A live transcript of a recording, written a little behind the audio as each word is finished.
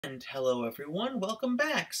And hello everyone, welcome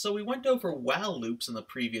back. So we went over while loops in the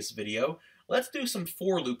previous video. Let's do some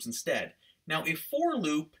for loops instead. Now a for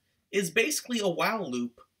loop is basically a while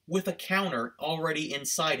loop with a counter already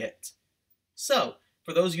inside it. So,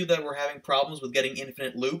 for those of you that were having problems with getting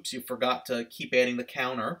infinite loops, you forgot to keep adding the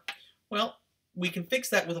counter, well, we can fix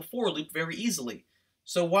that with a for loop very easily.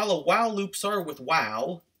 So while a while loop starts with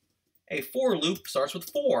while, a for loop starts with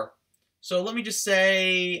for. So let me just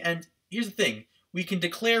say, and here's the thing, we can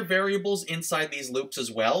declare variables inside these loops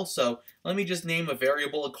as well. So let me just name a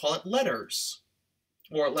variable and call it letters,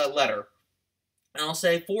 or letter. And I'll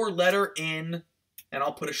say for letter in, and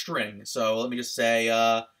I'll put a string. So let me just say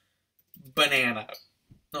banana.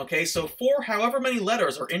 Okay, so for however many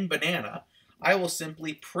letters are in banana, I will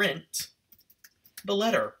simply print the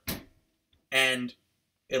letter. And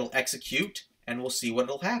it'll execute, and we'll see what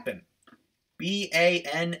will happen. B-A-N-A-N-A.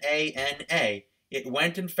 It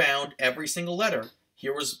went and found every single letter.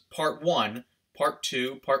 Here was part 1, part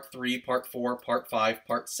 2, part 3, part 4, part 5,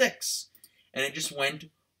 part 6. And it just went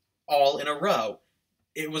all in a row.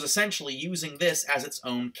 It was essentially using this as its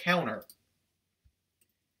own counter.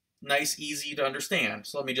 Nice, easy to understand.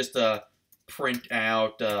 So let me just print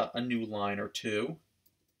out a new line or two.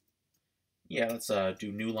 Yeah, let's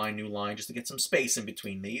do new line, just to get some space in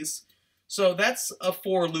between these. So that's a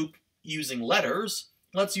for loop using letters.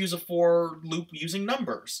 Let's use a for loop using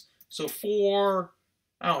numbers. So for,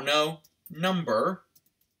 I don't know, number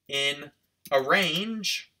in a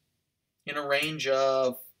range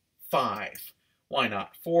of 5. Why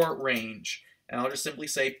not? For range. And I'll just simply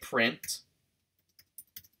say print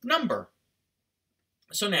number.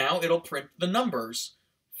 So now it'll print the numbers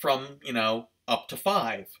from, up to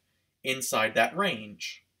 5 inside that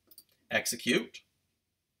range. Execute.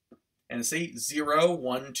 And see, 0,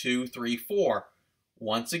 1, 2, 3, 4.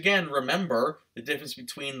 Once again, remember the difference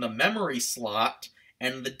between the memory slot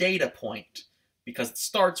and the data point, because it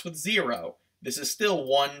starts with 0. This is still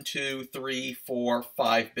 1, 2, 3, 4,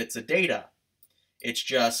 5 bits of data. It's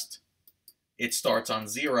just, it starts on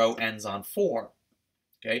 0, ends on 4.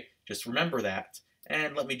 Okay, just remember that.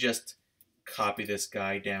 And let me just copy this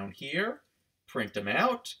guy down here, print him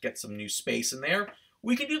out, get some new space in there.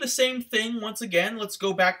 We can do the same thing once again. Let's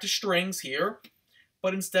go back to strings here,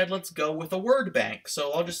 but instead let's go with a word bank.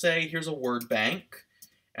 So I'll just say here's a word bank,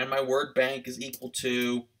 and my word bank is equal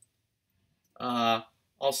to,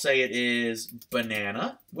 I'll say it is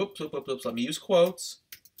banana. Whoops, let me use quotes.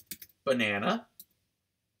 Banana.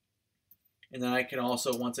 And then I can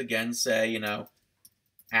also once again say,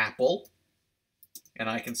 apple. And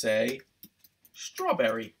I can say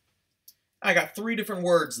strawberry. I got 3 different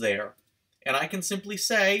words there. And I can simply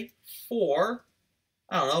say for,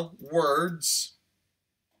 I don't know, words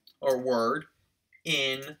or word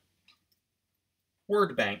in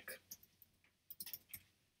word bank.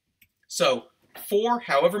 So for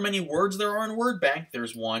however many words there are in word bank,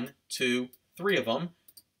 there's 1, 2, 3 of them,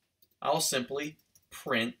 I'll simply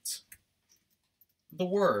print the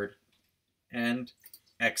word and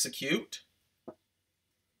execute.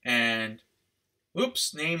 And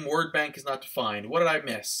oops, name word bank is not defined. What did I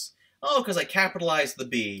miss? Oh, because I capitalized the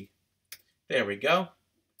B. There we go.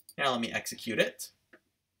 Now let me execute it.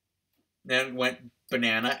 Then went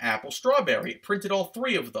banana, apple, strawberry. It printed all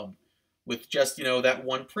 3 of them with just, that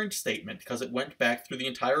one print statement, because it went back through the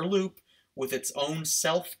entire loop with its own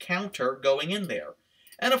self-counter going in there.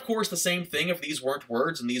 And of course, the same thing if these weren't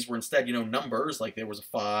words and these were instead, numbers, like there was a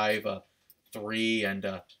 5, a 3, and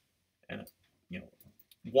a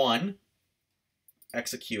 1.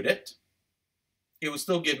 Execute it. It would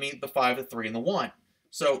still give me the 5, the 3, and the 1.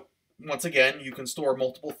 So, once again, you can store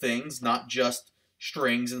multiple things, not just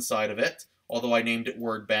strings inside of it, although I named it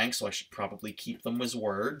word bank, so I should probably keep them as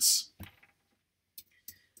words.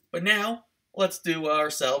 But now, let's do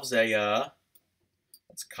ourselves a,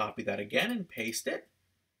 let's copy that again and paste it.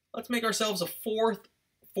 Let's make ourselves a 4th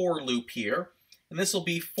for loop here, and this will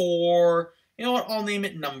be for, I'll name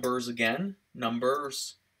it numbers again.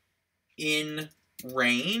 Numbers in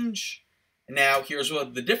range. Now, here's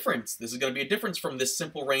what the difference. This is going to be a difference from this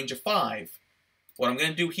simple range of 5. What I'm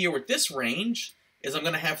going to do here with this range is I'm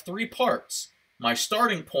going to have 3 parts. My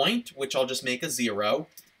starting point, which I'll just make a 0.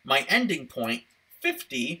 My ending point,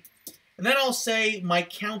 50. And then I'll say my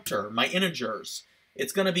counter, my integers.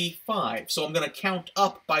 It's going to be 5. So I'm going to count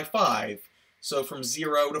up by 5. So from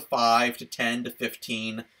 0 to 5 to 10 to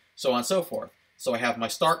 15, so on and so forth. So I have my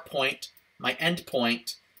start point, my end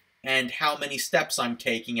point, and how many steps I'm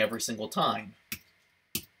taking every single time.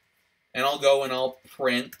 And I'll go and I'll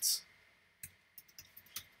print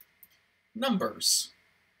numbers.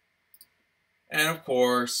 And of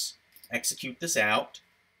course, execute this out,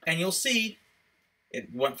 and you'll see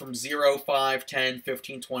It went from 0, 5, 10,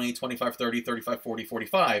 15, 20, 25, 30, 35, 40,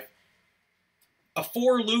 45. A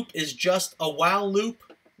for loop is just a while loop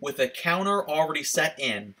with a counter already set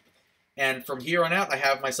in. And from here on out, I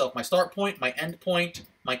have myself my start point, my end point,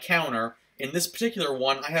 my counter. In this particular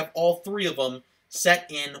one, I have all three of them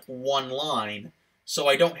set in one line. So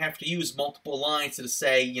I don't have to use multiple lines to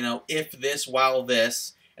say, if this, while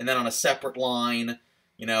this, and then on a separate line,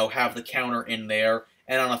 have the counter in there,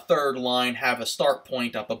 and on a third line have a start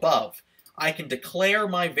point up above. I can declare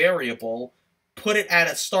my variable, put it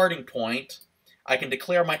at a starting point, I can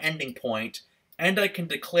declare my ending point, and I can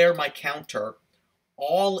declare my counter,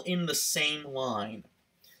 all in the same line.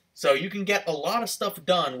 So you can get a lot of stuff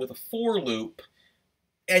done with a for loop,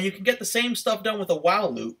 and you can get the same stuff done with a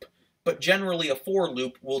while loop, but generally a for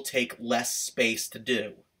loop will take less space to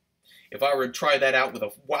do. If I were to try that out with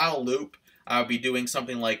a while loop, I would be doing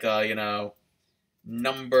something like,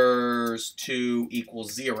 numbers 2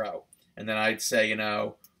 equals 0. And then I'd say,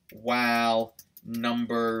 while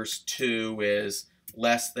numbers 2 is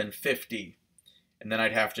less than 50. And then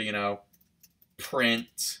I'd have to,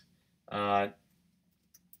 print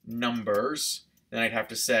numbers. Then I'd have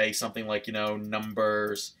to say something like,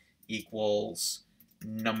 numbers equals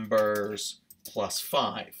numbers plus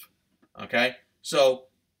 5. Okay? So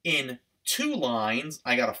in 2 lines,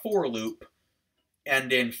 I got a for loop.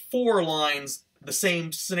 And in 4 lines, the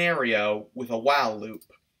same scenario with a while loop.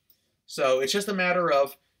 So it's just a matter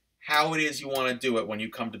of how it is you want to do it when you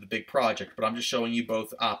come to the big project, but I'm just showing you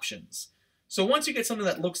both options. So once you get something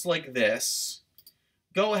that looks like this,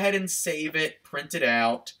 go ahead and save it, print it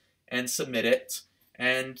out, and submit it.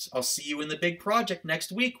 And I'll see you in the big project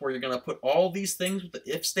next week where you're going to put all these things with the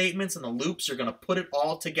if statements and the loops. You're going to put it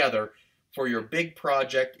all together for your big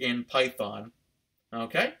project in Python.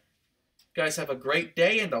 Okay? You guys have a great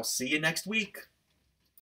day, and I'll see you next week.